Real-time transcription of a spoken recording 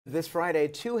This Friday,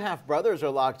 two half-brothers are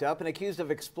locked up and accused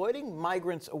of exploiting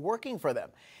migrants working for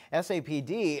them.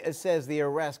 SAPD says the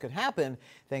arrest could happen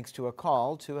thanks to a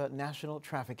call to a national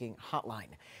trafficking hotline.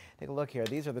 Take a look here.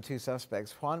 These are the two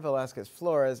suspects, Juan Velasquez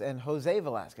Flores and Jose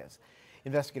Velasquez.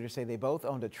 Investigators say they both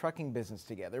owned a trucking business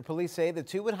together. Police say the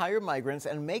two would hire migrants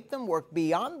and make them work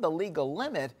beyond the legal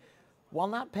limit while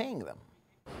not paying them.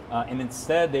 And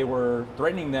instead, they were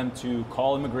threatening them to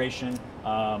call immigration,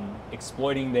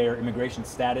 exploiting their immigration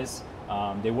status.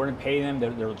 They wouldn't pay them.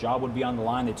 Their job would be on the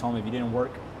line. They told them if you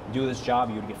didn't do this job,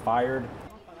 you would get fired.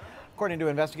 According to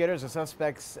investigators, the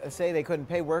suspects say they couldn't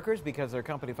pay workers because their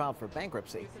company filed for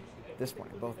bankruptcy. This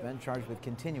morning, both men charged with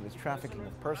continuous trafficking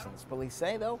of persons. Police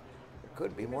say, though, there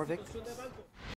could be more victims.